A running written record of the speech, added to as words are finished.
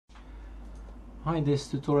Hi, this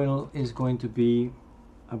tutorial is going to be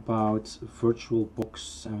about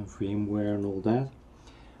VirtualBox and VMware and all that.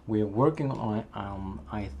 We are working on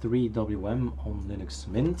i3wm on Linux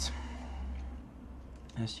Mint,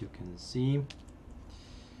 as you can see,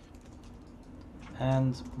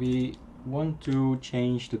 and we want to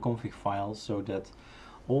change the config file so that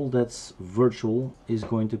all that's virtual is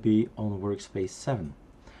going to be on workspace 7.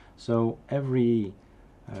 So every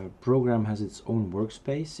program has its own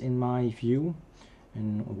workspace in my view.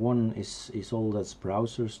 And one is all that's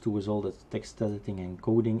browsers, two is all that's text editing and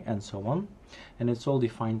coding and so on, and it's all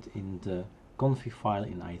defined in the config file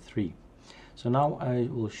in i3. So now I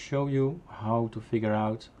will show you how to figure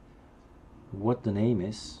out what the name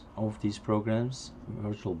is of these programs,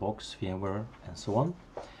 VirtualBox, VMware and so on,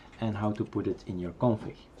 and how to put it in your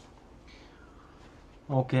config.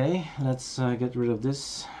 Okay, let's get rid of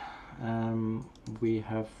this. We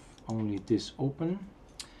have only this open.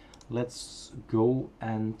 Let's go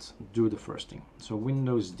and do the first thing. So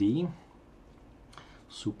Windows D,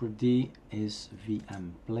 Super D is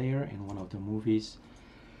vmplayer. In one of the movies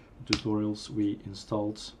tutorials we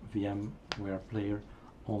installed VMware player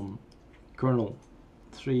on kernel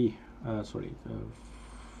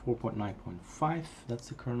 4.9.5. that's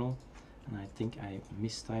the kernel, and I think I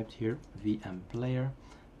mistyped here. vmplayer,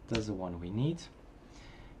 that's the one we need.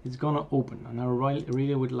 It's gonna open, and I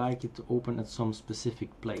really would like it to open at some specific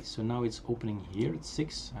place. So now it's opening here at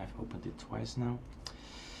 6. I've opened it twice now.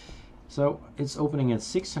 So it's opening at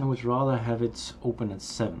 6, and I would rather have it open at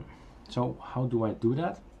 7. So how do I do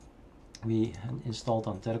that? We installed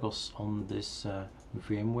Antergos on this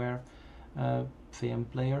VMware VM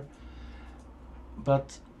player,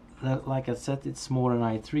 but like I said, it's more an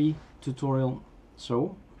i3 tutorial.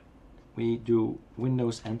 So we do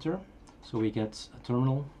Windows Enter. So we get a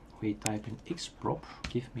terminal, we type in xprop,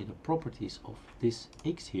 give me the properties of this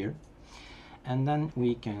x here, and then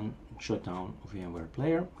we can shut down VMware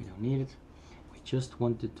player. We don't need it. We just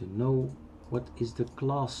wanted to know what is the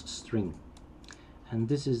class string, and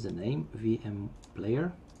this is the name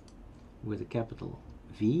vmplayer with a capital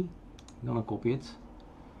V. I'm gonna copy it,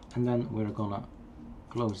 and then we're gonna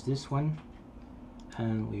close this one,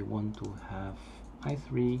 and we want to have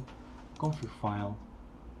i3 config file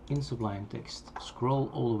in Sublime Text. Scroll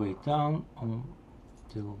all the way down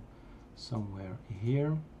until somewhere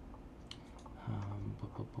here.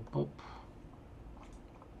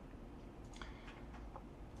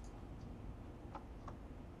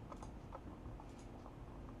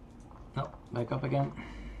 No, back up again.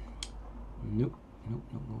 Nope,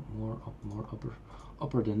 more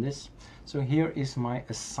upper than this. So here is my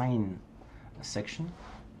assign section,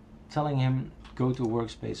 telling him go to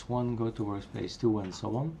workspace 1, go to workspace 2, and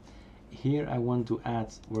so on. Here I want to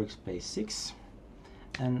add workspace 6,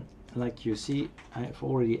 and like you see, I've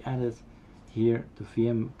already added here the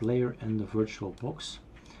VM player and the VirtualBox.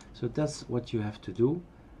 So that's what you have to do.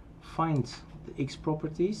 Find the X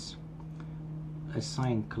properties,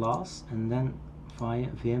 assign class, and then via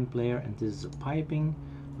VM player, and this is a piping,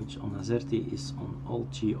 which on Azerty is on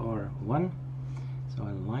Alt-GR1, so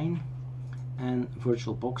a line. And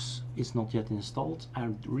VirtualBox is not yet installed.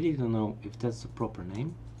 I really don't know if that's the proper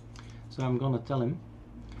name. So I'm gonna tell him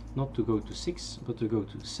not to go to 6, but to go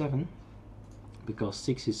to 7, because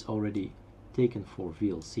 6 is already taken for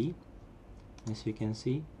VLC, as you can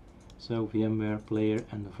see. So VMware player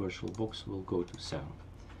and the VirtualBox will go to 7.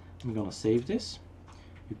 I'm gonna save this.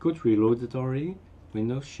 You could reload it already.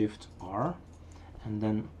 Windows Shift R, and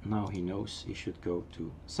then now he knows he should go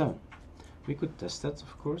to 7. We could test that,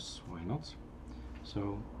 of course, why not?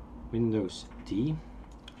 So Windows D,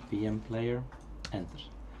 VM player, enter,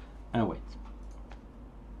 and wait.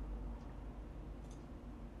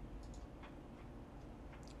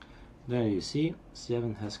 There you see,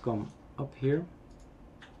 7 has come up here.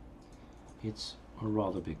 It's a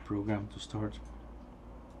rather big program to start.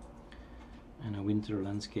 And a winter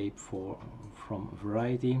landscape from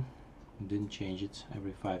Variety. Didn't change it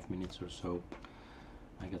every 5 minutes or so.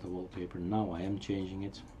 I got a wallpaper. Now I am changing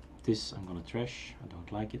it. This I'm gonna trash. I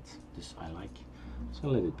don't like it. This I like. So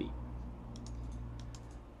let it be.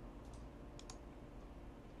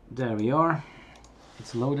 There we are.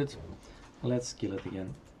 It's loaded. Let's kill it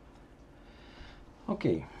again.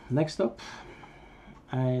 Okay, next up.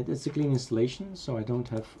 It's a clean installation, so I don't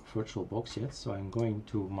have VirtualBox yet. So I'm going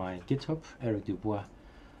to my Github, Erik Dubois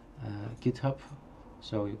Github.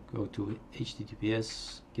 So you go to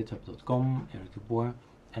https://github.com, Erik Dubois,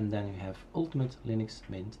 and then you have Ultimate Linux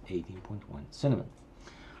Mint 18.1 Cinnamon.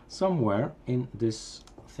 Somewhere in this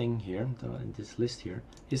thing here, in this list here,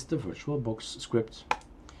 is the VirtualBox script.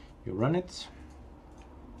 You run it,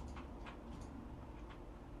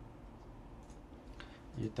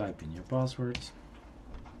 You type in your password,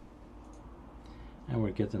 and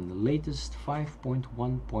we're getting the latest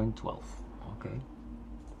 5.1.12. Okay.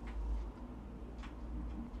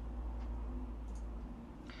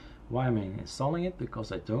 Why am I installing it?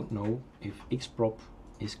 Because I don't know if xprop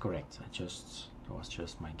is correct. That was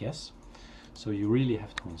just my guess. So you really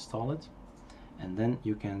have to install it, and then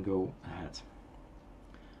you can go ahead.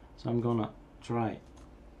 So I'm gonna try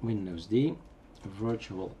Windows D,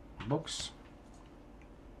 VirtualBox.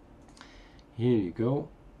 Here you go.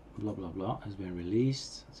 Blah blah blah has been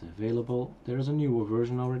released. It's available. There is a newer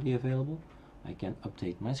version already available. I can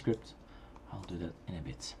update my script. I'll do that in a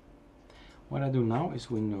bit. What I do now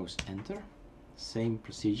is Windows Enter. Same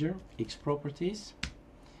procedure. X properties.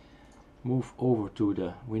 Move over to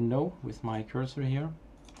the window with my cursor here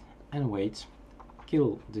and wait.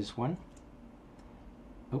 Kill this one.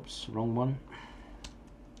 Oops, wrong one.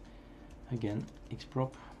 Again,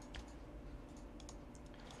 xprop.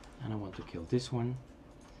 And I want to kill this one.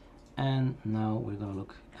 And now we're gonna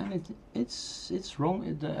look, and it's wrong.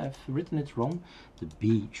 I've written it wrong. The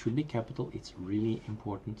B should be capital. It's really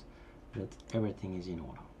important that everything is in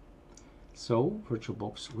order. So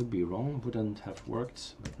VirtualBox would be wrong, wouldn't have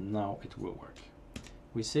worked, but now it will work.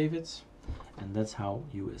 We save it, and that's how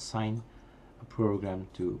you assign a program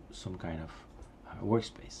to some kind of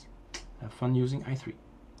workspace. Have fun using i3.